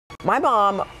My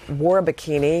mom wore a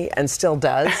bikini and still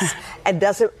does, and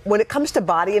doesn't. When it comes to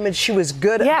body image, she was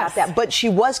good about that, but she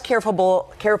was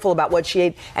careful about what she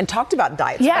ate and talked about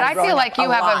diets. Yeah, I feel like you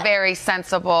have a very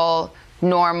sensible,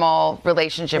 normal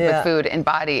relationship with food and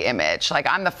body image. Like,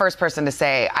 I'm the first person to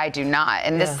say I do not,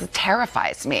 and this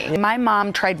terrifies me. My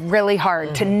mom tried really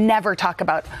hard to never talk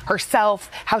about herself,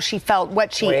 how she felt,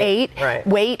 what she ate,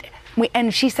 weight.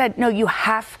 And she said, no, you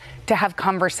have to have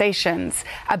conversations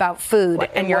about food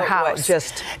in your house.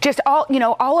 Just all,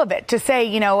 all of it. To say,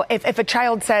 if a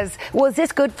child says, well, is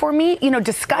this good for me?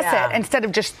 Discuss it instead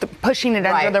of just pushing it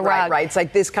under the rug. Right. It's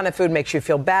like this kind of food makes you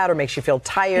feel bad or makes you feel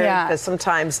tired, because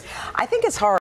sometimes I think it's hard.